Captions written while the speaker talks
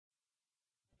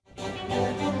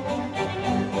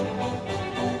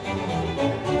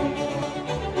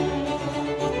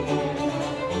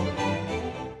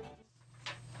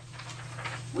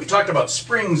talked about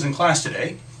springs in class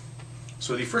today.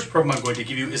 So the first problem I'm going to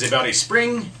give you is about a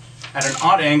spring at an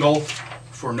odd angle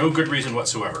for no good reason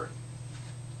whatsoever.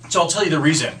 So I'll tell you the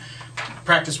reason.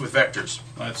 Practice with vectors.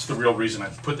 That's the real reason I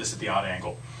put this at the odd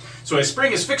angle. So a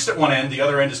spring is fixed at one end, the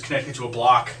other end is connected to a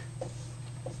block.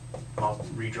 I'll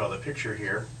redraw the picture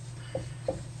here.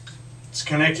 It's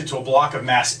connected to a block of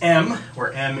mass m,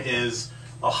 where m is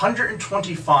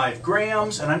 125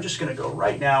 grams, and I'm just going to go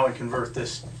right now and convert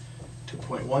this to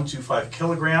 0.125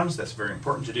 kilograms. That's very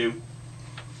important to do.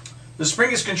 The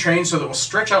spring is constrained so that it will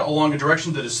stretch out along a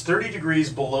direction that is 30 degrees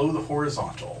below the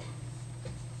horizontal.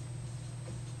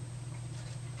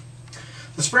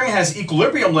 The spring has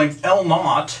equilibrium length L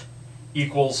naught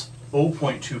equals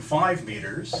 0.25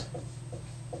 meters.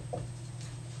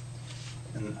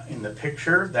 And in the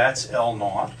picture, that's L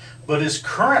naught, but is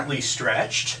currently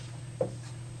stretched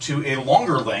to a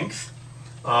longer length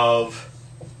of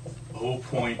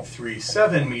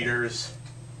 0.37 meters.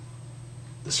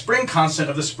 The spring constant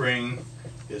of the spring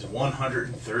is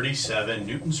 137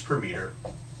 newtons per meter.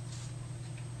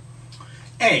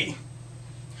 A.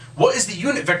 What is the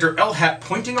unit vector L hat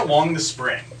pointing along the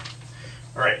spring?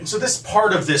 All right, and so this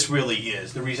part of this really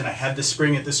is, the reason I had the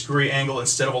spring at this degree angle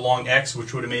instead of along X,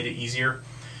 which would have made it easier,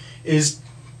 is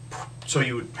so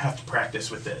you would have to practice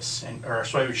with this. Or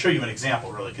so I would show you an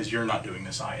example, really, because you're not doing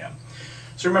this, I am.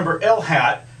 So remember, L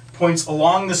hat points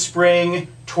along the spring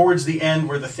towards the end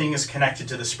where the thing is connected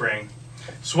to the spring.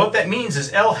 So what that means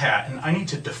is L hat, and I need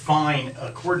to define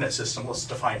a coordinate system. Let's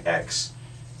define X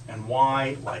and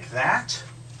Y like that.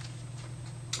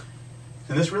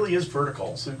 And this really is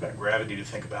vertical, so we've got gravity to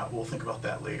think about. We'll think about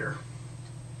that later.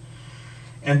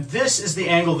 And this is the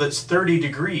angle that's 30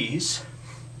 degrees.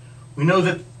 We know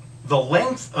that the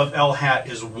length of L hat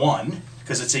is 1,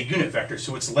 because it's a unit vector,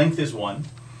 so its length is 1.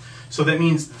 So that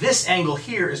means this angle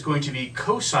here is going to be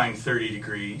cosine 30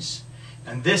 degrees,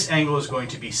 and this angle is going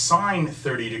to be sine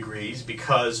 30 degrees,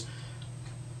 because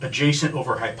adjacent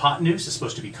over hypotenuse is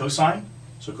supposed to be cosine.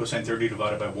 So cosine 30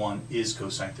 divided by 1 is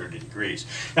cosine 30 degrees.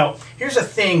 Now, here's a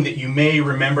thing that you may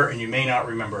remember and you may not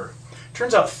remember.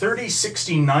 Turns out 30,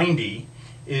 60, 90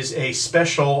 is a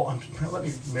special, let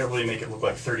me really make it look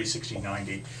like 30, 60,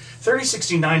 90. 30,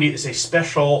 60, 90 is a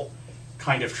special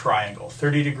kind of triangle.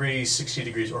 30 degrees, 60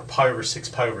 degrees, or pi over 6,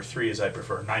 pi over 3 as I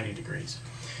prefer, 90 degrees.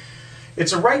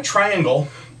 It's a right triangle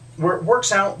where it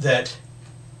works out that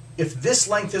if this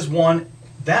length is 1,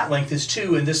 that length is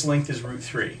 2, and this length is root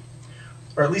 3.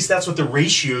 Or at least that's what the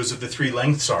ratios of the three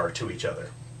lengths are to each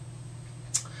other.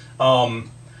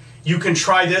 You can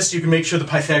try this. You can make sure the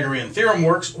Pythagorean theorem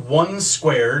works. 1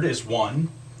 squared is 1.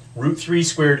 Root 3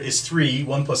 squared is 3.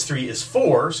 1 plus 3 is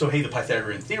 4. So hey, the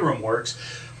Pythagorean theorem works.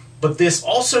 But this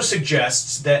also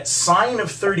suggests that sine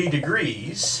of 30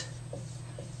 degrees,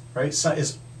 right,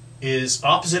 is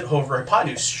opposite over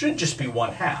hypotenuse, should just be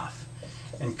 1/2.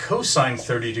 And cosine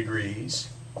 30 degrees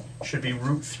should be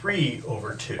root 3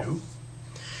 over 2.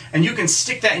 And you can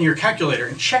stick that in your calculator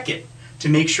and check it to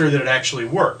make sure that it actually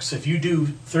works. If you do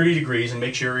 30 degrees and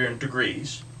make sure you're in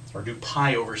degrees, or do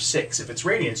pi over 6, if it's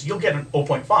radians, you'll get an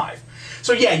 0.5.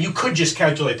 So yeah, you could just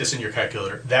calculate this in your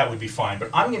calculator. That would be fine. But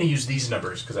I'm going to use these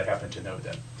numbers because I happen to know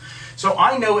them. So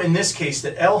I know in this case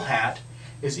that L hat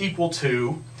is equal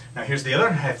to, now here's the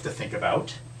other half to think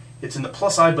about. It's in the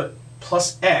plus I, but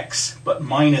plus X, but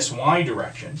minus Y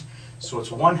direction. So it's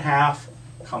 1/2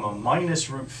 comma minus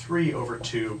root 3 over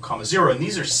 2 comma 0. And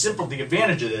these are simple. The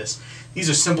advantage of this, these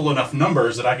are simple enough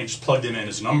numbers that I can just plug them in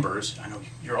as numbers. I know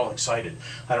you're all excited.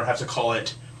 I don't have to call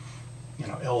it, you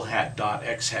know, L hat dot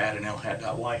X hat and L hat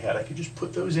dot Y hat. I could just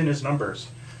put those in as numbers.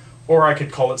 Or I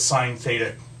could call it sine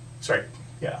theta. Sorry,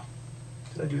 yeah.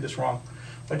 Did I do this wrong?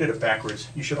 I did it backwards.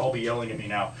 You should all be yelling at me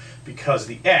now because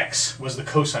the X was the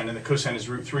cosine and the cosine is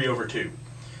root 3 over 2.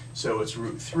 So it's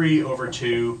root 3 over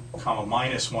 2, comma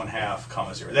minus 1/2,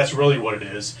 comma 0. That's really what it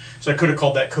is. So I could have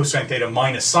called that cosine theta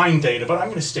minus sine theta, but I'm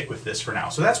going to stick with this for now.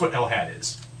 So that's what L hat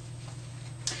is.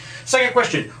 Second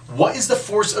question, what is the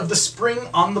force of the spring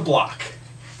on the block?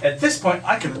 At this point,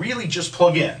 I can really just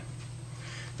plug in,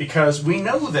 because we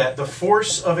know that the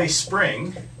force of a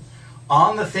spring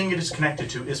on the thing it is connected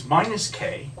to is minus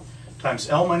K times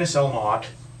L minus L naught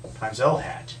times L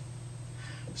hat.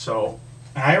 So,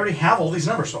 and I already have all these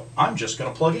numbers, so I'm just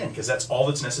going to plug in because that's all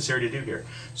that's necessary to do here.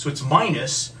 So it's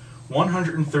minus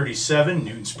 137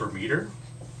 newtons per meter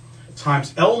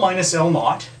times L minus L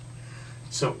naught.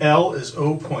 So L is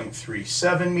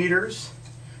 0.37 meters.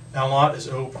 L naught is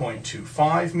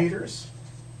 0.25 meters.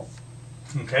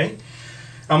 Okay.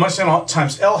 L minus L naught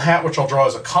times L hat, which I'll draw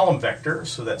as a column vector.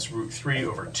 So that's root 3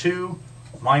 over 2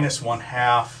 minus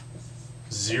 1/2,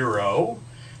 0.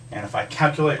 And if I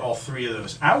calculate all three of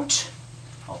those out,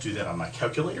 I'll do that on my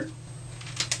calculator.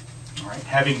 All right,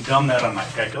 having done that on my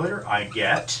calculator, I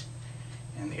get,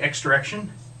 in the x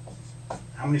direction,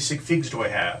 how many sig figs do I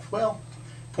have? Well,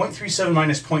 0.37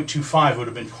 minus 0.25 would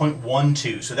have been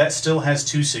 0.12, so that still has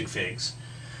 2 sig figs.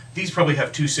 These probably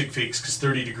have 2 sig figs because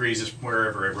 30 degrees is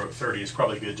wherever I wrote 30 is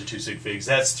probably good to 2 sig figs.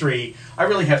 That's 3. I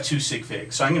really have 2 sig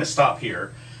figs, so I'm going to stop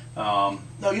here. No,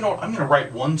 you know what? I'm going to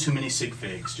write 1 too many sig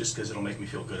figs just because it'll make me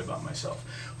feel good about myself.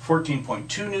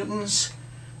 14.2 newtons.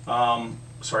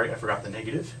 Sorry, I forgot the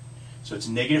negative. So it's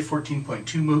negative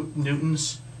 14.2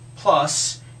 newtons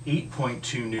plus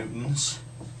 8.2 newtons,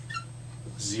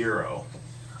 0.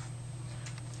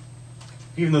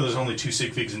 Even though there's only 2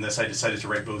 sig figs in this, I decided to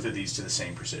write both of these to the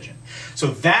same precision. So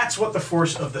that's what the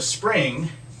force of the spring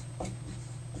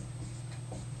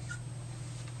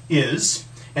is.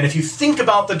 And if you think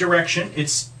about the direction,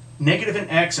 it's negative in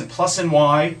x and plus in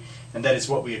y, and that is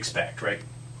what we expect, right?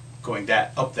 Going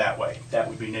up that way. That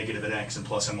would be negative in x and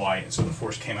plus in y, and so the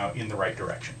force came out in the right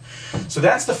direction. So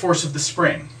that's the force of the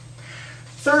spring.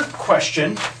 Third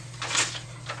question,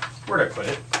 where did I put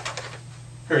it?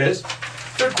 Here it is.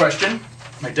 Third question,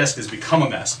 my desk has become a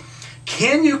mess.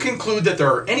 Can you conclude that there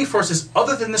are any forces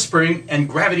other than the spring and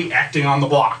gravity acting on the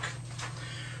block?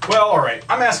 Well, all right,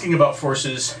 I'm asking about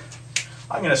forces.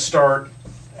 I'm going to start,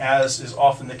 as is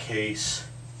often the case,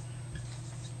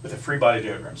 with a free body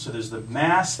diagram. So there's the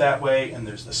mass that way, and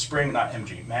there's the spring, not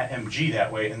mg, mg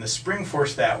that way, and the spring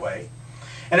force that way.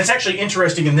 And it's actually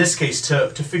interesting in this case to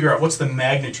figure out what's the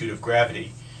magnitude of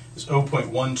gravity. It's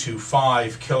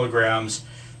 0.125 kilograms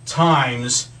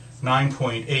times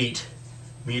 9.8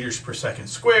 meters per second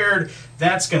squared.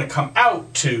 That's going to come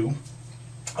out to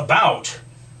about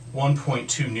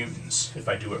 1.2 newtons, if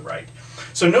I do it right.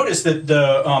 So notice that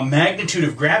the magnitude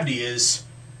of gravity is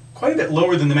quite a bit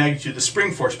lower than the magnitude of the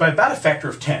spring force by about a factor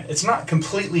of 10. It's not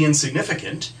completely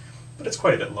insignificant, but it's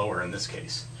quite a bit lower in this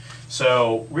case.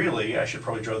 So really, I should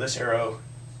probably draw this arrow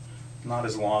not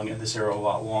as long and this arrow a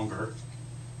lot longer.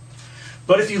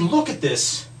 But if you look at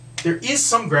this, there is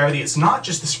some gravity. It's not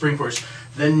just the spring force.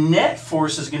 The net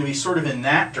force is going to be sort of in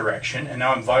that direction, and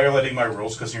now I'm violating my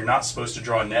rules because you're not supposed to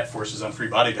draw net forces on free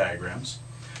body diagrams.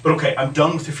 But okay, I'm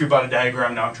done with the free body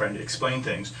diagram. Now I'm trying to explain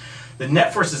things. The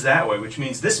net force is that way, which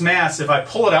means this mass, if I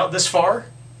pull it out this far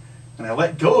and I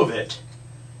let go of it,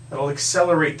 it'll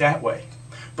accelerate that way.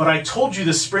 But I told you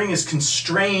the spring is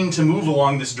constrained to move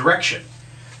along this direction,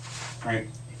 right?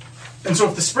 And so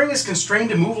if the spring is constrained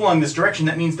to move along this direction,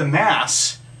 that means the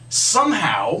mass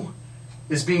somehow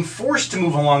is being forced to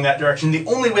move along that direction. The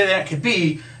only way that could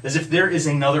be is if there is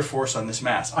another force on this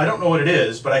mass. I don't know what it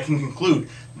is, but I can conclude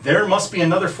there must be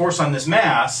another force on this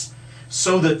mass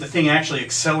so that the thing actually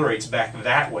accelerates back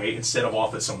that way instead of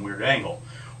off at some weird angle.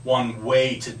 One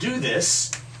way to do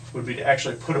this would be to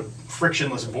actually put a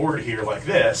frictionless board here like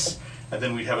this, and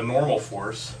then we'd have a normal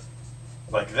force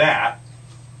like that,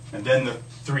 and then the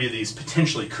three of these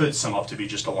potentially could sum up to be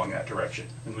just along that direction,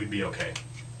 and we'd be okay.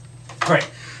 All right,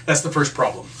 that's the first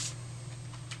problem.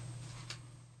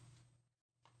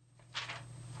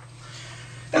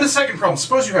 And the second problem,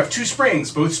 suppose you have two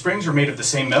springs. Both springs are made of the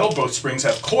same metal. Both springs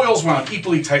have coils wound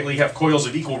equally tightly, have coils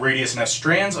of equal radius, and have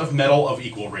strands of metal of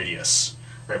equal radius.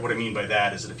 Right, what I mean by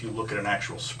that is that if you look at an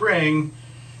actual spring,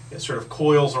 it sort of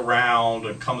coils around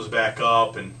and comes back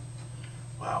up, and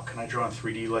wow, can I draw in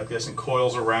 3D like this? And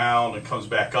coils around and comes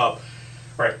back up.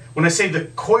 All right, when I say the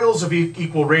coils of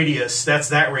equal radius, that's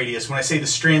that radius. When I say the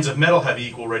strands of metal have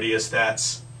equal radius,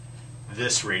 that's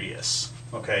this radius.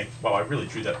 Okay, well, I really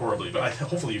drew that horribly, but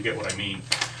hopefully you get what I mean.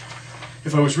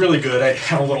 If I was really good, I'd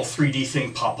have a little 3D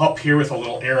thing pop up here with a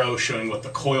little arrow showing what the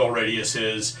coil radius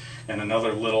is, and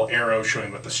another little arrow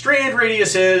showing what the strand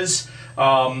radius is.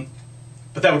 But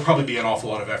that would probably be an awful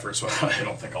lot of effort, so I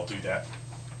don't think I'll do that.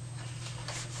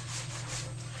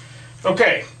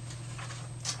 Okay.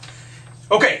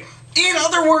 Okay, in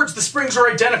other words, the springs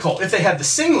are identical. If they had the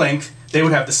same length, they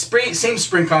would have the same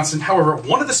spring constant. However,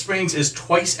 one of the springs is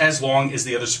twice as long as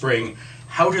the other spring.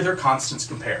 How do their constants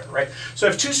compare, right? So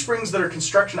I have two springs that are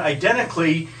constructed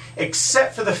identically,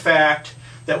 except for the fact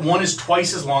that one is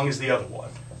twice as long as the other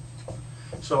one.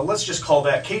 So let's just call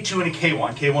that K2 and a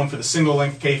K1. K1 for the single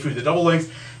length, K for the double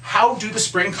length. How do the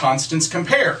spring constants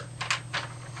compare?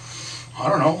 I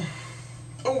don't know.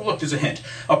 Oh, look, there's a hint.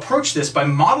 Approach this by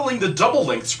modeling the double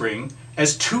length spring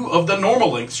as two of the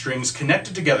normal length strings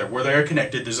connected together. Where they are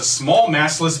connected, there's a small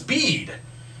massless bead.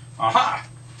 Aha!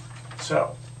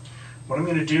 So, what I'm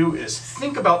going to do is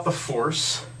think about the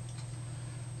force.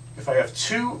 If I have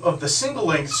two of the single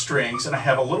length strings and I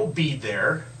have a little bead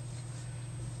there,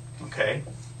 okay,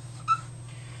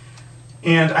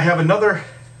 and I have another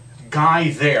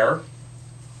guy there,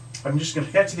 I'm just going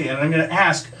to get to the end, and I'm going to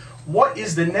ask, what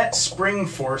is the net spring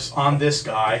force on this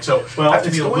guy? So I have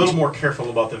to be a little more careful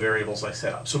about the variables I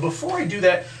set up. So before I do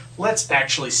that, let's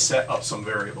actually set up some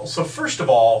variables. So first of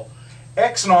all,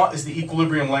 x naught is the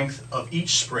equilibrium length of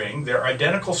each spring. They're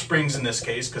identical springs in this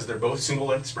case because they're both single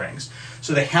length springs.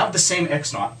 So they have the same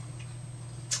x naught.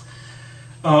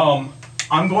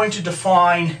 I'm going to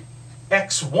define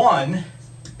x1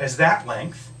 as that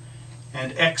length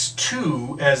and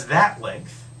x2 as that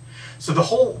length. So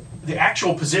the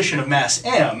actual position of mass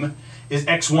m is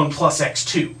x1 plus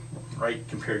x2, right,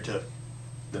 compared to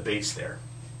the base there.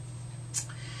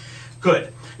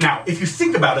 Good. Now, if you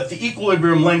think about it, the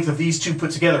equilibrium length of these two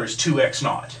put together is 2x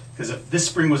naught. Because if this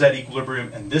spring was at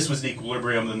equilibrium and this was the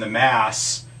equilibrium, then the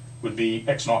mass would be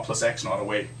x naught plus x naught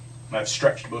away. And I've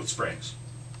stretched both springs.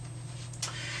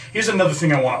 Here's another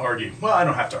thing I want to argue. Well, I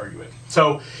don't have to argue it.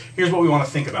 So here's what we want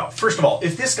to think about. First of all,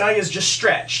 if this guy is just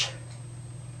stretched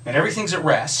and everything's at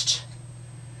rest,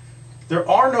 there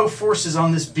are no forces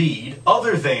on this bead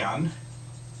other than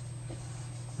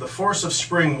the force of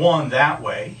spring 1 that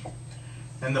way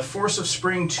and the force of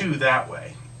spring 2 that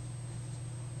way.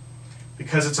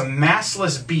 Because it's a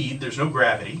massless bead, there's no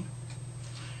gravity.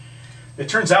 It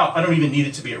turns out I don't even need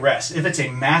it to be at rest. If it's a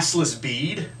massless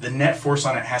bead, the net force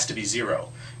on it has to be 0.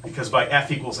 Because by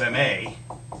F equals ma,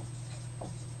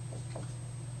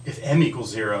 if m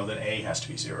equals 0, then a has to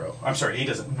be 0. I'm sorry, a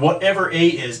doesn't. Whatever a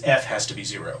is, F has to be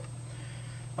 0.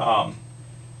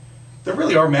 There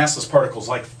really are massless particles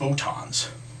like photons.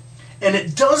 And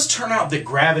it does turn out that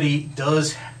gravity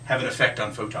does have an effect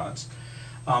on photons.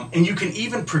 And you can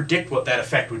even predict what that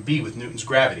effect would be with Newton's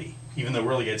gravity. Even though we're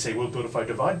really going to say, well, but if I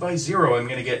divide by 0, I'm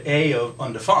going to get a of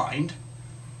undefined.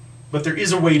 But there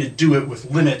is a way to do it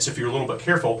with limits if you're a little bit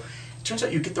careful. It turns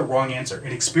out you get the wrong answer.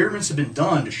 And experiments have been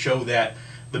done to show that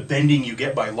the bending you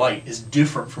get by light is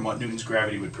different from what Newton's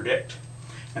gravity would predict.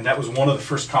 And that was one of the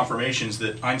first confirmations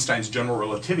that Einstein's general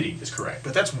relativity is correct.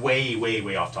 But that's way, way,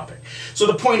 way off topic. So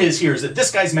the point is here is that this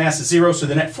guy's mass is 0, so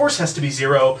the net force has to be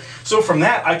 0. So from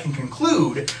that, I can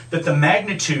conclude that the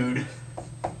magnitude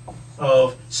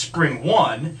of spring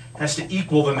 1 has to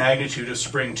equal the magnitude of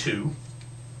spring 2.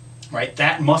 Right?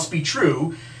 That must be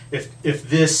true if the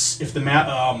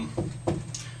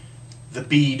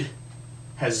bead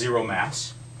has 0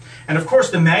 mass. And of course,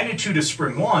 the magnitude of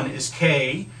spring 1 is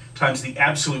k times the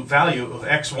absolute value of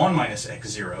x1 minus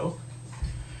x0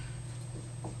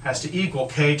 has to equal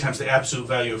k times the absolute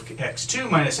value of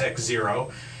x2 minus x0.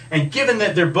 And given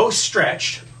that they're both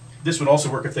stretched, this would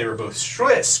also work if they were both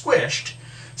squished.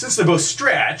 Since they're both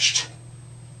stretched,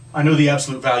 I know the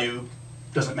absolute value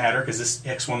doesn't matter because this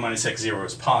x1 minus x0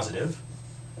 is positive.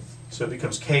 So it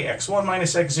becomes kx1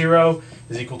 minus x0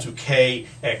 is equal to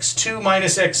kx2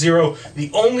 minus x0. The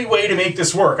only way to make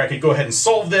this work, I could go ahead and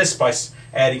solve this by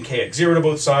adding kx0 to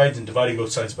both sides and dividing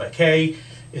both sides by k,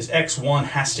 is x1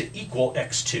 has to equal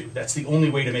x2. That's the only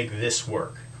way to make this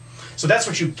work. So that's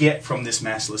what you get from this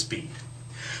massless bead.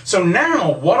 So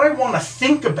now what I want to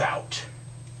think about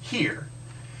here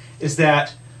is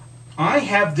that I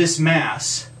have this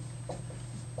mass.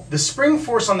 The spring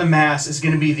force on the mass is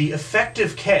going to be the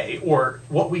effective K, or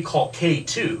what we call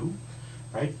K2,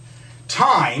 right,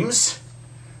 times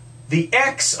the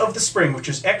x of the spring, which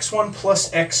is x1 plus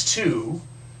x2,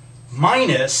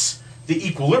 minus the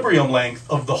equilibrium length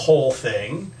of the whole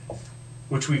thing,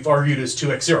 which we've argued is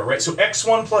 2x0, right? So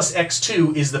x1 plus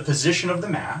x2 is the position of the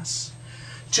mass.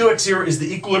 2x0 is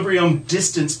the equilibrium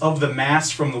distance of the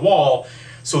mass from the wall.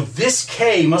 So this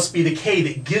K must be the K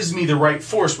that gives me the right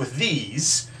force with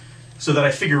these, so that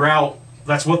I figure out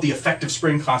that's what the effective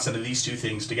spring constant of these two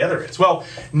things together is. Well,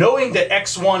 knowing that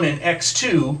x1 and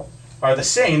x2 are the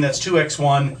same, that's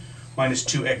 2x1 minus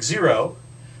 2x0,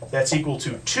 that's equal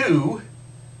to 2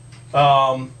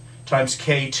 times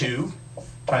k2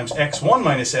 times x1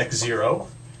 minus x0.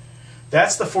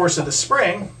 That's the force of the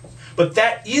spring, but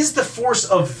that is the force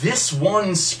of this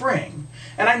one spring.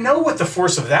 And I know what the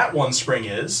force of that one spring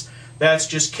is. That's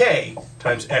just k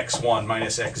times x1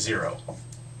 minus x0.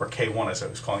 Or K1 as I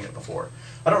was calling it before.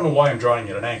 I don't know why I'm drawing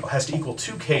it at an angle. It has to equal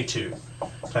 2K2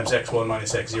 times x1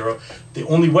 minus x0. The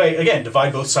only way, again,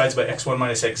 divide both sides by x1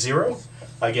 minus x0,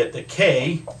 I get that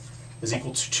K is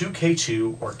equal to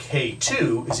 2K2, or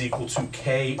K2 is equal to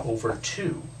K over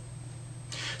 2.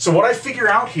 So what I figure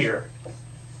out here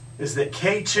is that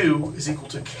K2 is equal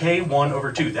to K1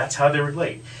 over 2. That's how they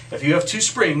relate. If you have two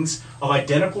springs of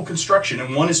identical construction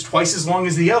and one is twice as long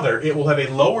as the other, it will have a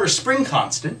lower spring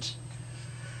constant.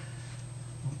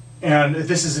 And if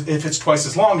it's twice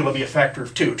as long, it'll be a factor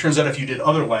of 2. It turns out if you did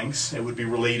other lengths, it would be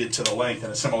related to the length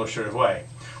in a similar sort of way.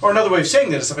 Or another way of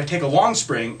saying that is if I take a long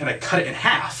spring and I cut it in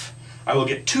half, I will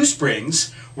get 2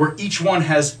 springs where each one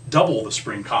has double the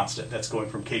spring constant. That's going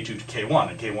from K2 to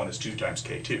K1, and K1 is 2 times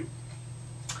K2.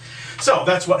 So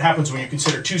that's what happens when you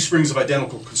consider 2 springs of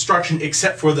identical construction,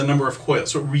 except for the number of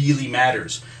coils. So it really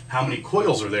matters how many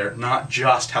coils are there, not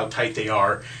just how tight they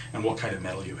are and what kind of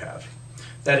metal you have.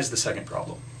 That is the second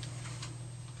problem.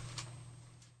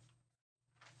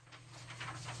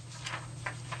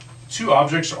 Two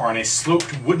objects are on a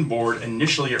sloped wooden board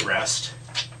initially at rest.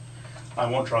 I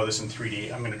won't draw this in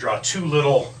 3D. I'm going to draw 2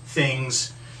 little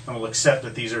things, and we'll accept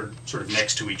that these are sort of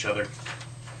next to each other.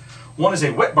 One is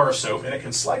a wet bar of soap, and it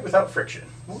can slide without friction.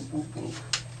 Whoop, whoop, whoop.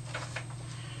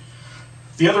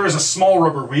 The other is a small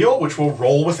rubber wheel, which will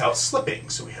roll without slipping.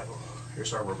 So we have,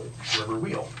 here's our rubber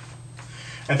wheel.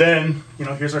 And then,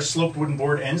 here's our sloped wooden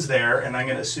board, ends there, and I'm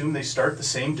going to assume they start the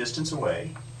same distance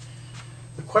away.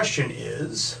 The question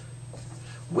is,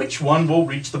 which one will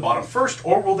reach the bottom first,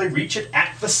 or will they reach it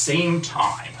at the same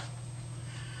time?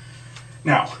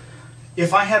 Now,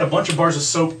 if I had a bunch of bars of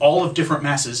soap, all of different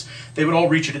masses, they would all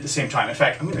reach it at the same time. In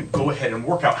fact, I'm going to go ahead and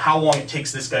work out how long it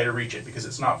takes this guy to reach it, because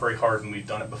it's not very hard and we've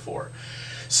done it before.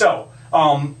 So,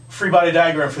 free body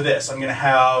diagram for this. I'm going to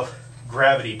have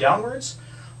gravity downwards.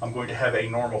 I'm going to have a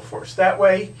normal force that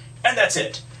way, and that's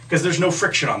it, because there's no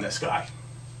friction on this guy.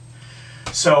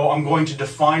 So I'm going to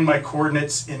define my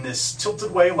coordinates in this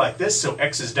tilted way like this, so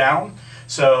x is down.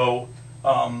 So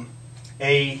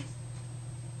a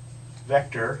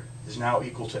vector is now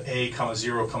equal to a,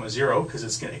 0, 0, because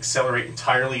it's going to accelerate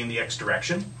entirely in the x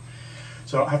direction.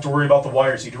 So I don't have to worry about the y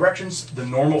or z directions. The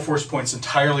normal force points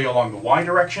entirely along the y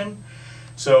direction.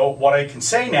 So what I can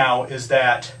say now is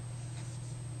that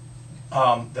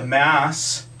the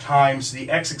mass times the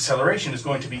x acceleration is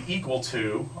going to be equal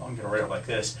to, I'm going to write it like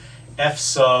this, f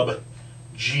sub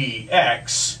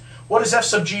gx. What is f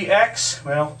sub gx?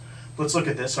 Well, let's look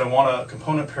at this. So I want a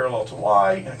component parallel to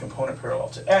y and a component parallel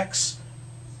to x.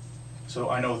 So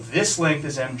I know this length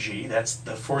is mg, that's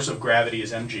the force of gravity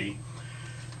is mg.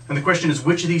 And the question is,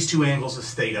 which of these 2 angles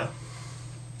is theta?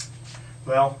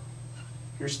 Well,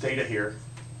 here's theta here.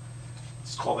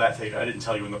 Let's call that theta. I didn't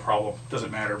tell you in the problem.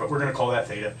 Doesn't matter, but we're going to call that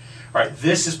theta. All right,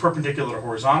 this is perpendicular to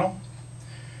horizontal.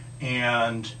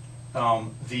 And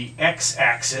the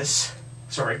x-axis,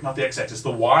 sorry, not the x-axis,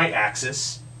 the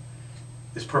y-axis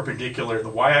is perpendicular. The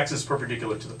y-axis is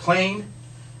perpendicular to the plane.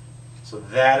 So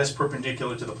that is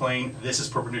perpendicular to the plane. This is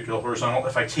perpendicular horizontal.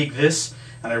 If I take this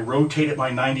and I rotate it by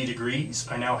 90 degrees,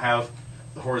 I now have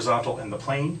the horizontal and the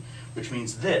plane, which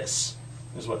means this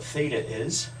is what theta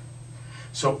is.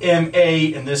 So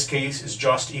MA in this case is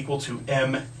just equal to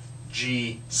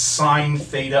mg sine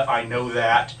theta. I know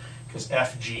that because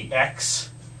FGX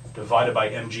divided by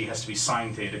mg has to be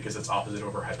sine theta because it's opposite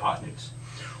over hypotenuse.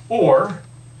 Or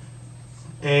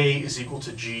A is equal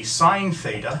to g sine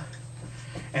theta.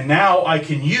 And now I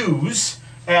can use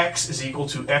x is equal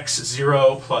to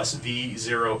x0 plus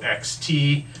v0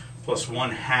 xt plus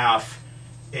 1/2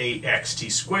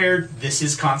 axt squared. This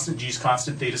is constant, g is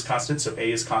constant, theta is constant, so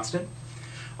a is constant.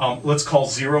 Let's call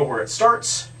 0 where it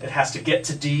starts. It has to get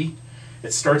to d.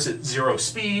 It starts at 0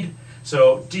 speed,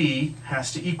 so d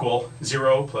has to equal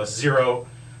 0 plus 0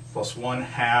 plus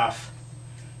 1/2,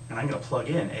 and I'm going to plug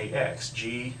in ax,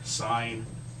 g sine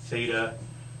theta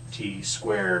t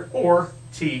squared, or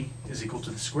t is equal to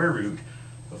the square root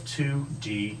of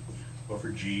 2d over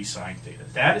g sine theta.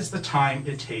 That is the time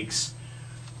it takes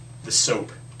the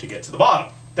soap to get to the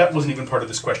bottom. That wasn't even part of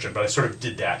this question, but I sort of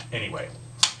did that anyway.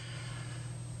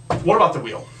 What about the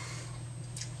wheel?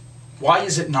 Why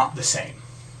is it not the same?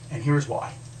 And here's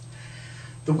why.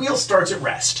 The wheel starts at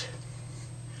rest,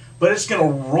 but it's going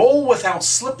to roll without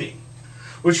slipping,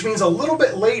 which means a little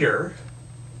bit later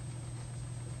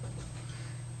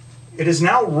it is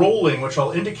now rolling, which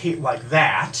I'll indicate like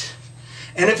that.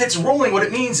 And if it's rolling, what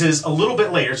it means is a little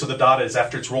bit later, so the dot is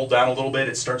after it's rolled down a little bit,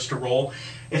 it starts to roll.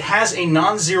 It has a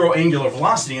non-zero angular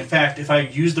velocity. In fact, if I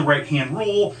use the right-hand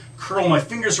rule, curl my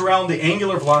fingers around, the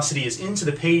angular velocity is into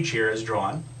the page here as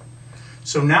drawn.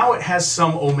 So now it has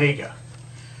some omega.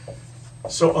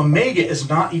 So omega is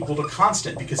not equal to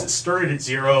constant because it started at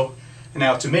 0 and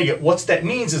now it's omega. What that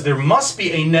means is there must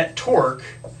be a net torque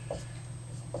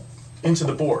into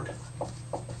the board.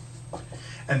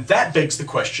 And that begs the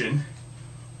question,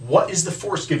 what is the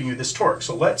force giving you this torque?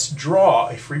 So let's draw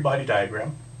a free body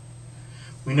diagram.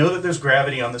 We know that there's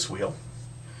gravity on this wheel.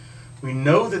 We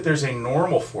know that there's a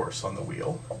normal force on the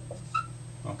wheel.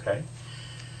 Okay.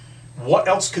 What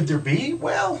else could there be?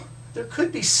 Well, there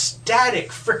could be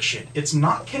static friction. It's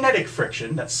not kinetic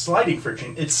friction, that's sliding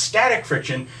friction. It's static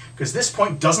friction because this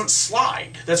point doesn't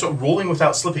slide. That's what rolling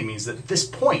without slipping means, that at this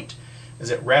point,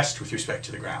 is at rest with respect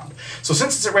to the ground. So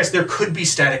since it's at rest, there could be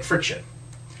static friction.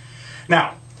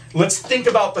 Now, let's think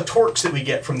about the torques that we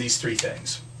get from these three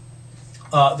things.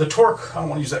 The torque, I don't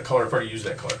want to use that color, I've already used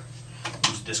that color.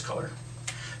 I'll use this color.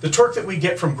 The torque that we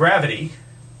get from gravity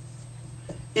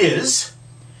is,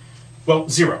 well,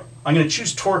 0. I'm going to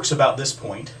choose torques about this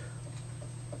point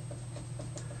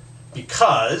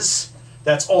because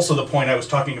that's also the point I was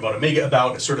talking about omega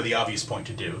about. It's sort of the obvious point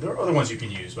to do. There are other ones you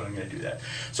can use, but I'm going to do that.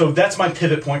 So that's my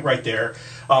pivot point right there.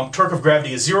 Torque of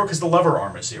gravity is 0 because the lever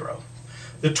arm is 0.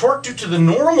 The torque due to the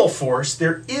normal force,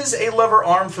 there is a lever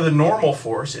arm for the normal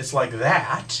force. It's like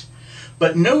that.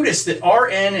 But notice that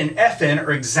Rn and Fn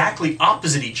are exactly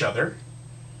opposite each other.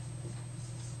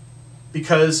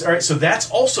 Because, all right, so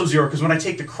that's also 0 because when I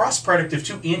take the cross product of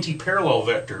two anti-parallel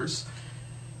vectors,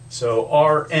 so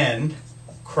Rn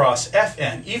cross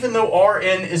Fn, even though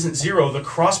Rn isn't 0, the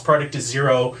cross product is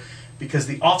 0 because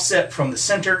the offset from the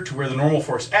center to where the normal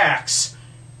force acts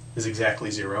is exactly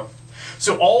 0.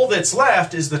 So all that's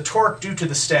left is the torque due to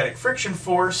the static friction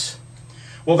force.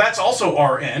 Well, that's also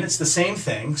Rn. It's the same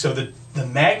thing. So the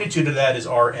magnitude of that is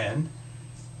Rn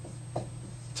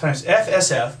times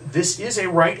FSF. This is a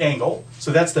right angle.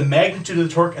 So that's the magnitude of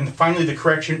the torque. And finally, the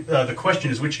question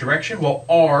is which direction? Well,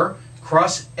 R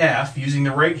cross F, using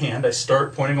the right hand, I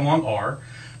start pointing along R,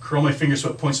 curl my finger so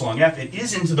it points along F. It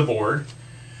is into the board.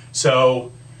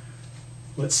 So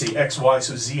let's see, X, Y,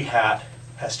 so Z hat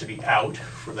has to be out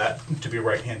for that to be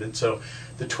right-handed. So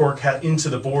the torque into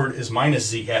the board is minus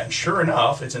Z hat, and sure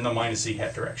enough, it's in the minus Z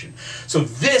hat direction. So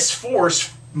this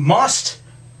force must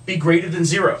be greater than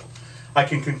 0. I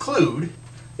can conclude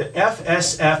that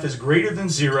FSF is greater than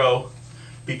 0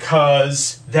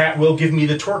 because that will give me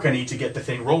the torque I need to get the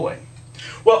thing rolling.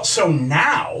 Well, so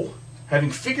now,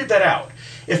 having figured that out,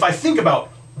 if I think about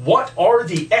what are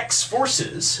the X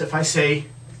forces, if I say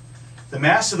the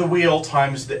mass of the wheel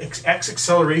times the X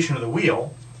acceleration of the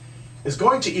wheel is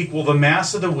going to equal the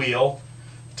mass of the wheel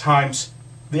times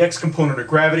the X component of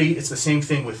gravity. It's the same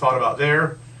thing we thought about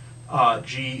there,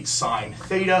 G sine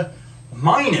theta,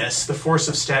 minus the force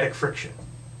of static friction.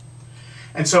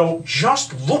 And so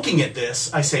just looking at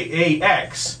this, I say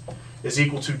AX is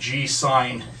equal to G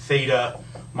sine theta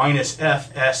minus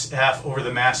FSF over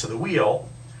the mass of the wheel.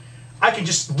 I can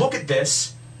just look at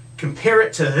this, compare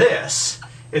it to this.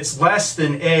 It's less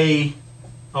than A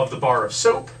of the bar of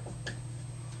soap.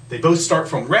 They both start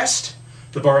from rest.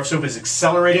 The bar of soap is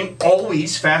accelerating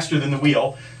always faster than the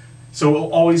wheel, so it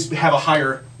will always have a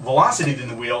higher velocity than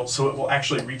the wheel, so it will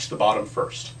actually reach the bottom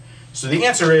first. So the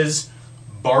answer is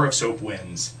bar of soap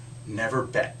wins. Never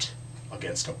bet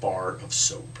against a bar of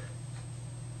soap.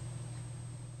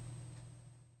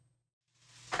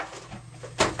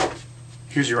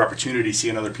 Here's your opportunity to see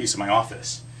another piece of my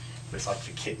office. It's like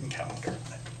the kitten calendar.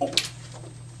 Oh.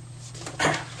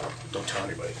 Don't tell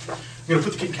anybody. I'm going to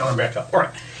put the kitten calendar back up. All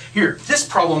right. Here, this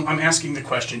problem, I'm asking the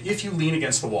question, if you lean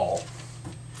against the wall,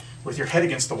 with your head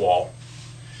against the wall,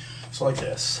 so like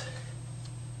this.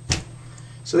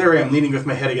 So there I am, leaning with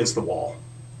my head against the wall.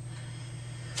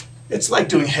 It's like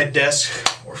doing head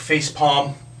desk or face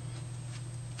palm,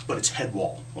 but it's head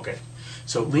wall. Okay.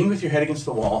 So lean with your head against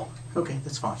the wall. Okay,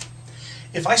 that's fine.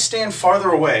 If I stand farther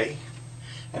away,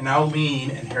 and now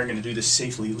lean, and here I'm going to do this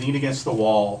safely, lean against the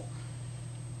wall,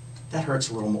 that hurts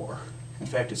a little more. In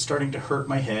fact, it's starting to hurt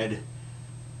my head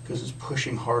because it's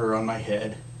pushing harder on my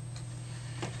head.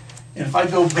 And if I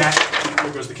go back,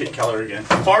 there goes the kitten calendar again,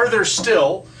 farther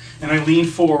still, and I lean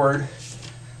forward,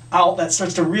 that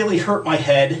starts to really hurt my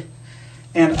head.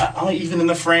 And even in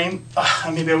the frame,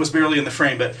 maybe I was barely in the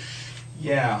frame, but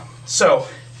yeah. So,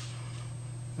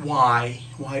 why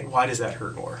does that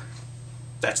hurt more?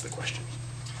 That's the question.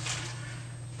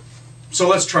 So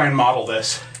let's try and model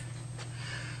this.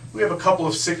 We have a couple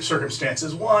of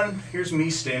circumstances. One, here's me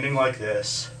standing like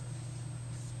this.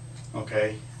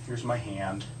 Okay, here's my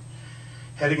hand.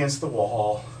 Head against the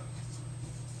wall.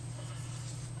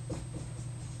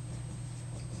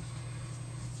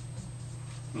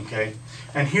 Okay,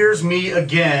 and here's me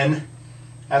again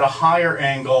at a higher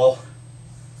angle.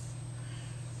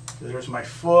 There's my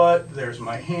foot, there's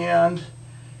my hand.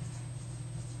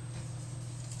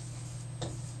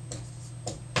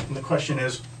 And the question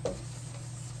is,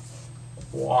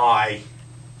 why?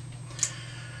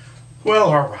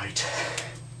 Well, all right.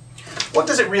 What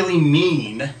does it really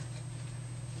mean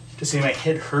to say my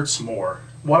head hurts more?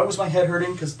 Why was my head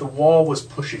hurting? Because the wall was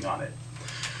pushing on it.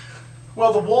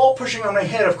 Well, the wall pushing on my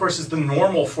head, of course, is the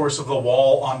normal force of the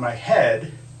wall on my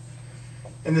head.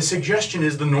 And the suggestion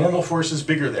is the normal force is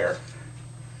bigger there.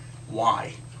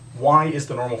 Why? Why is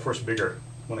the normal force bigger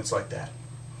when it's like that?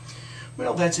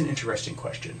 Well, that's an interesting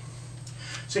question.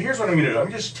 So here's what I'm going to do. I'm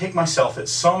going to just take myself at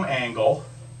some angle,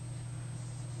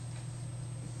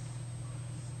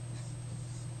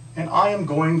 and I am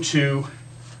going to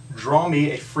draw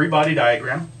me a free body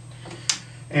diagram,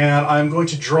 and I'm going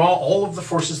to draw all of the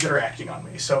forces that are acting on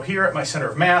me. So here at my center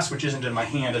of mass, which isn't in my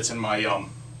hand, it's in my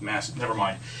mass, never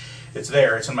mind. It's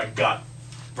there, it's in my gut,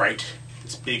 right?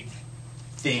 This big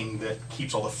thing that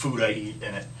keeps all the food I eat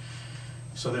in it.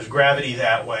 So there's gravity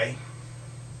that way.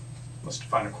 Let's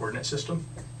define a coordinate system.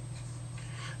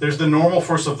 There's the normal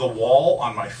force of the wall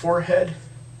on my forehead.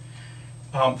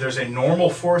 There's a normal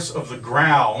force of the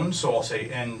ground, so I'll say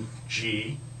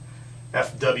NG.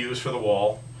 Fw is for the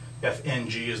wall.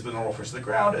 Fng is the normal force of the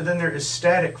ground. And then there is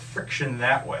static friction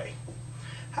that way.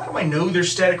 How do I know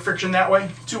there's static friction that way?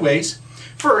 Two ways.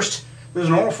 First, there's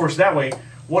a normal force that way.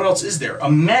 What else is there?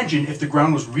 Imagine if the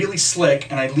ground was really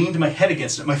slick and I leaned my head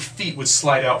against it, my feet would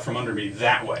slide out from under me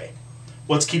that way.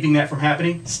 What's keeping that from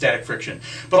happening? Static friction.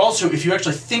 But also, if you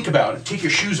actually think about it, take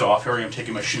your shoes off. Here I am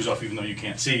taking my shoes off even though you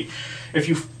can't see. If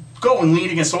you go and lean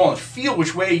against the wall and feel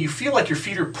which way, you feel like your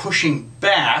feet are pushing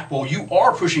back. Well, you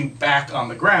are pushing back on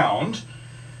the ground.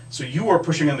 So you are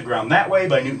pushing on the ground that way.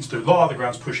 By Newton's third law, the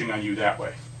ground's pushing on you that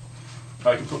way.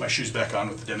 I can put my shoes back on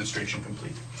with the demonstration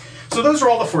complete. So those are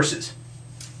all the forces.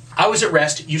 I was at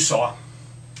rest, you saw.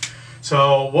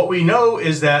 So what we know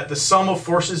is that the sum of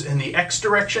forces in the x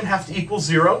direction have to equal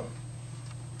 0.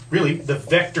 Really, the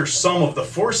vector sum of the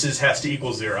forces has to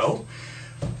equal 0.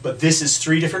 But this is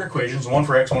three different equations, one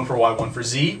for x, one for y, one for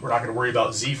z. We're not going to worry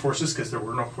about z forces because there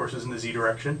were no forces in the z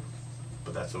direction.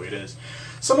 But that's the way it is.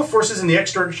 Sum of forces in the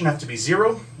x direction have to be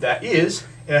 0. That is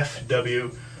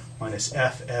Fw minus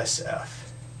Fsf.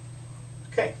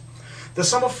 Okay. The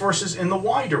sum of forces in the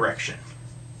y direction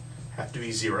have to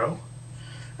be 0.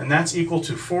 And that's equal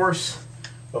to force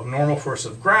of normal force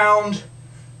of ground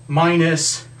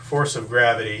minus force of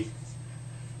gravity,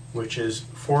 which is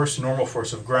force normal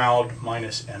force of ground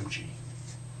minus mg.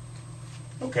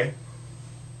 Okay.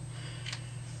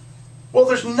 Well,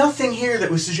 there's nothing here that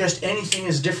would suggest anything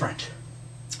is different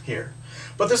here.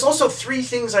 But there's also three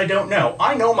things I don't know.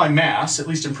 I know my mass, at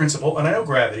least in principle, and I know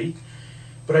gravity.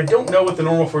 But I don't know what the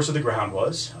normal force of the ground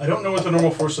was. I don't know what the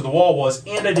normal force of the wall was,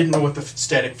 and I didn't know what the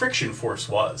static friction force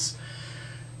was.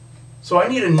 So I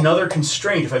need another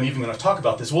constraint if I'm even going to talk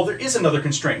about this. Well, there is another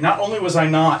constraint. Not only was I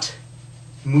not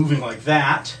moving like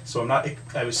that, so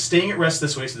I was staying at rest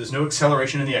this way, so there's no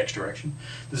acceleration in the x direction.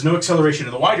 There's no acceleration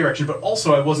in the y direction, but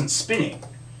also I wasn't spinning.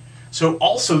 So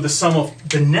also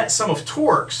the net sum of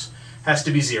torques has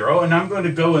to be 0, and I'm going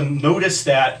to go and notice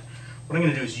that what I'm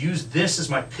going to do is use this as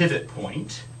my pivot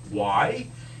point. Why?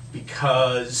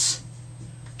 Because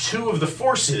two of the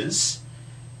forces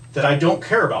that I don't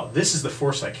care about, this is the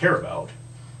force I care about,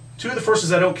 two of the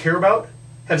forces I don't care about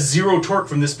have 0 torque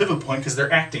from this pivot point because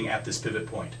they're acting at this pivot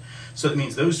point. So that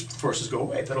means those forces go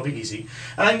away. That'll be easy.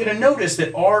 And I'm going to notice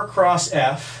that r cross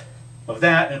f of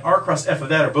that and r cross f of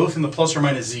that are both in the plus or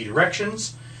minus z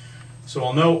directions. So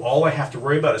I'll know all I have to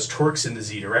worry about is torques in the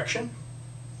z direction.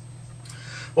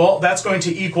 Well, that's going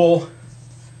to equal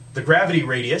the gravity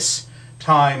radius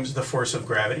times the force of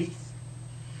gravity.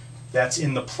 That's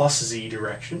in the plus z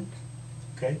direction.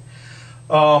 Okay,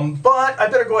 but I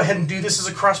better go ahead and do this as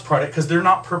a cross product because they're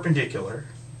not perpendicular.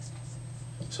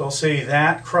 So I'll say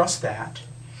that cross that.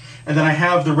 And then I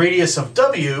have the radius of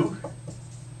W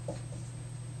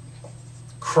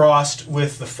crossed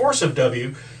with the force of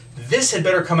W. This had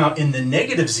better come out in the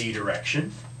negative z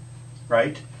direction,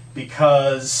 right?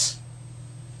 Because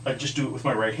I just do it with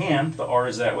my right hand. The r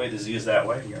is that way, the z is that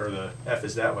way, or the f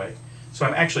is that way. So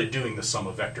I'm actually doing the sum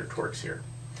of vector torques here.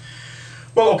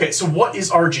 Well, okay, so what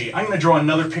is Rg? I'm going to draw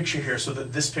another picture here so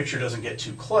that this picture doesn't get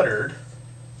too cluttered.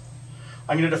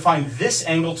 I'm going to define this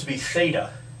angle to be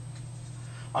theta.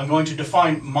 I'm going to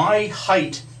define my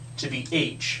height to be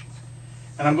h.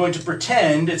 And I'm going to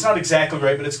pretend, it's not exactly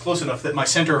right, but it's close enough, that my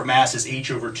center of mass is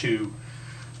h over 2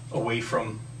 away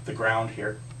from the ground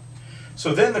here.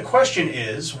 So then the question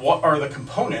is, what are the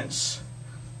components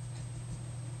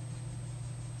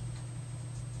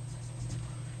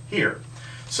here?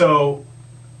 So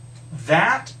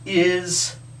that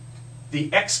is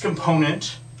the x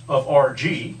component of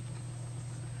Rg.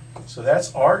 So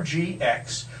that's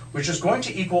Rgx, which is going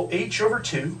to equal h over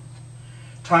 2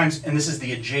 times, and this is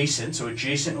the adjacent, so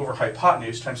adjacent over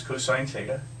hypotenuse times cosine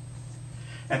theta.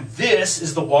 And this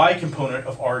is the y component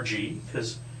of Rg,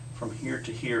 because from here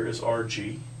to here is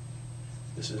Rg.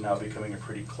 This is now becoming a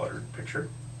pretty cluttered picture.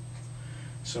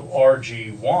 So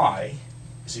Rgy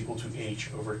is equal to h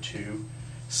over 2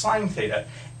 sine theta.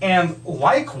 And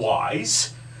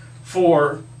likewise,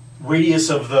 for radius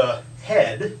of the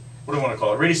head, what do I want to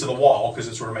call it? Radius of the wall, because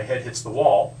it's where my head hits the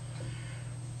wall.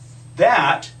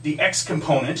 That, the x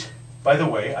component, by the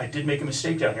way, I did make a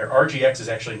mistake down here. RGX is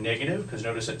actually negative, because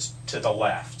notice it's to the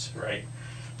left, right?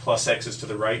 Plus x is to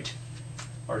the right.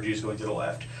 RG is going to the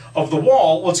left. Of the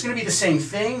wall, well, it's going to be the same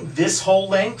thing. This whole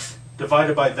length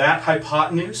divided by that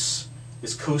hypotenuse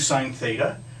is cosine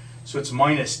theta. So it's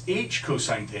minus h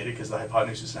cosine theta, because the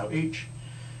hypotenuse is now h.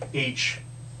 H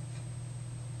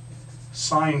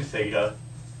sine theta,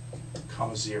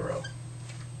 comma 0.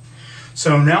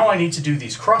 So now I need to do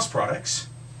these cross products.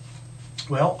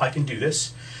 Well, I can do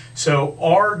this. So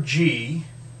RG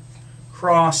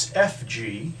cross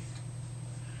FG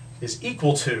is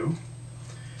equal to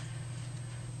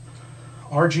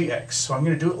RGX. So I'm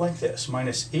going to do it like this.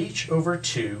 Minus h over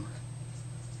 2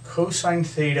 cosine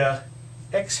theta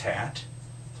x hat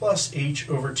plus h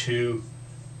over 2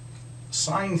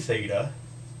 sine theta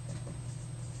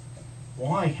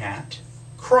y hat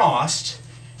crossed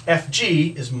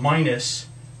FG is minus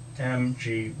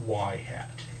MGY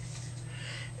hat.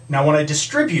 Now when I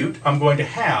distribute, I'm going to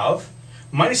have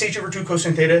minus h over 2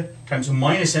 cosine theta times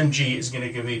minus mg is going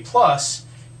to give me plus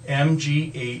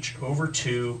mgh over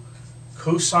 2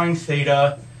 cosine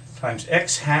theta times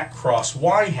x hat cross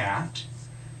y hat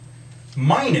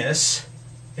minus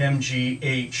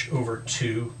mgh over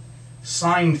 2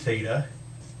 sine theta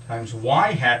times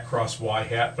y hat cross y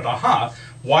hat. But aha,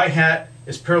 y hat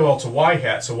is parallel to y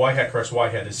hat, so y hat cross y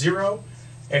hat is 0.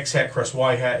 X hat cross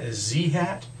y hat is z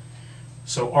hat.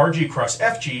 So RG cross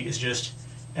FG is just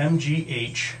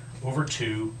mgh over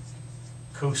 2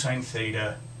 cosine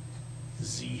theta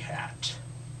z hat.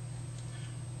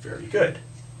 Very good.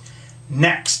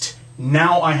 Next,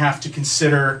 now I have to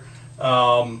consider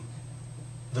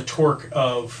the torque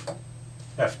of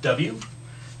Fw.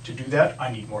 To do that,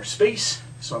 I need more space,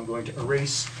 so I'm going to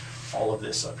erase all of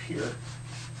this up here.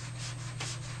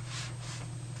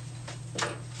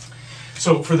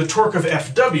 So for the torque of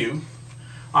Fw,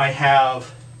 I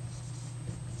have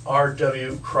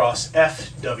Rw cross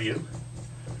Fw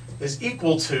is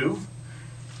equal to,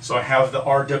 so I have the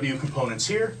Rw components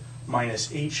here,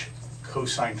 minus h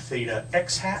cosine theta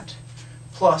x hat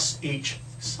plus h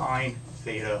sine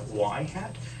theta y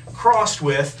hat, crossed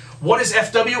with, what is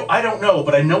Fw? I don't know,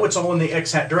 but I know it's all in the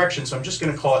x hat direction, so I'm just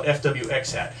going to call it Fw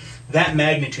x hat. That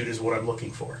magnitude is what I'm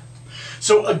looking for.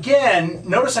 So again,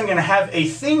 notice I'm going to have a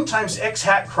thing times x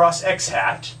hat cross x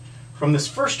hat from this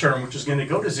first term, which is going to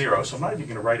go to 0, so I'm not even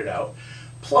going to write it out,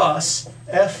 plus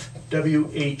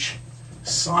Fwh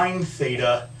sine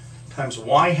theta times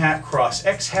y hat cross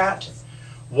x hat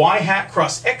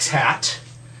cross x hat.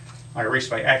 I erased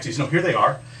my axes. No, here they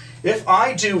are. If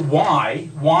I do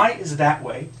y is that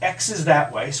way, x is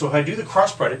that way, so if I do the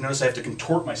cross product, notice I have to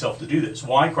contort myself to do this.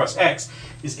 Y cross x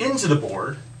is into the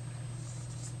board,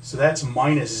 so that's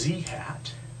minus z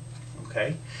hat,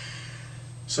 okay?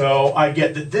 So I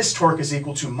get that this torque is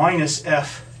equal to minus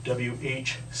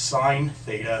Fwh sine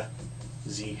theta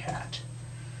z hat.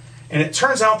 And it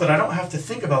turns out that I don't have to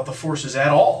think about the forces at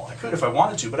all. I could if I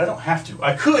wanted to, but I don't have to.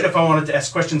 I could if I wanted to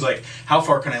ask questions like, how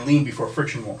far can I lean before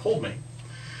friction won't hold me?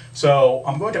 So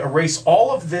I'm going to erase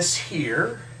all of this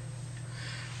here.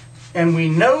 And we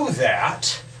know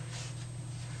that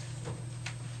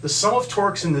the sum of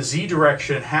torques in the z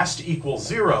direction has to equal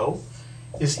 0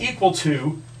 is equal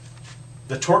to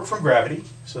the torque from gravity.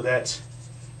 So that's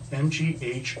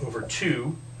mgh over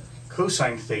 2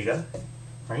 cosine theta.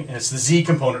 Right? And it's the z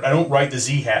component. I don't write the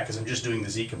z hat because I'm just doing the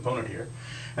z component here.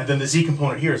 And then the z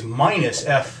component here is minus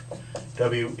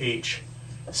Fwh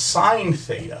sine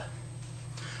theta.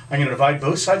 I'm going to divide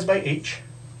both sides by h.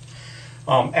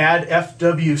 Add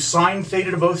Fw sine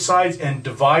theta to both sides and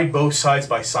divide both sides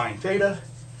by sine theta.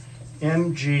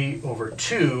 Mg over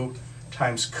 2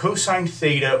 times cosine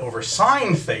theta over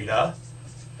sine theta,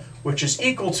 which is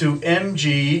equal to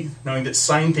mg, knowing that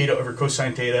sine theta over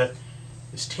cosine theta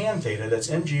is tan theta, that's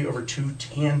mg over 2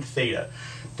 tan theta.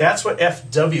 That's what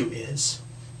Fw is.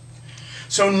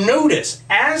 So notice,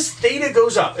 as theta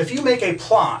goes up, if you make a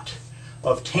plot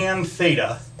of tan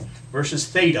theta versus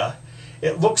theta,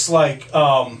 it looks like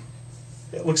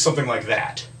something like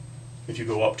that if you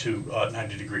go up to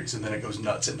 90 degrees, and then it goes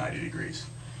nuts at 90 degrees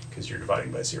because you're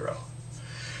dividing by 0.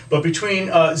 But between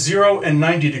 0 and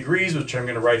 90 degrees, which I'm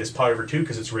going to write as pi over 2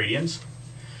 because it's radians,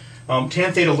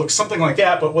 tan theta looks something like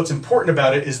that, but what's important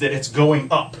about it is that it's going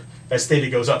up as theta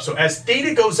goes up. So as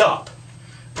theta goes up,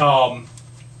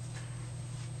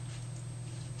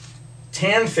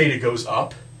 tan theta goes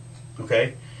up,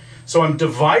 okay? So I'm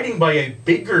dividing by a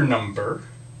bigger number,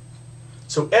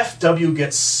 so Fw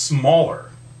gets smaller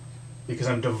because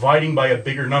I'm dividing by a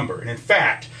bigger number. And in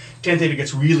fact, tan theta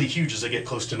gets really huge as I get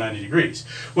close to 90 degrees.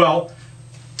 Well,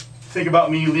 think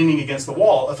about me leaning against the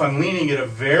wall. If I'm leaning at a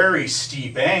very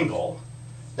steep angle,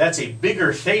 that's a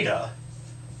bigger theta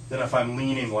than if I'm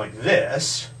leaning like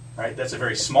this, right? That's a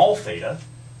very small theta.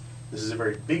 This is a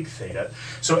very big theta.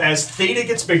 So as theta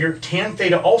gets bigger, tan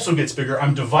theta also gets bigger.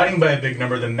 I'm dividing by a big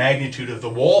number, the magnitude of the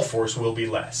wall force will be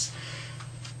less.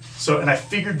 So, and I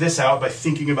figured this out by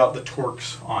thinking about the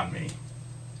torques on me.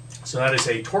 So that is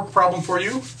a torque problem for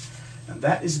you, and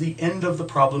that is the end of the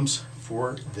problems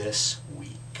for this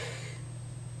week.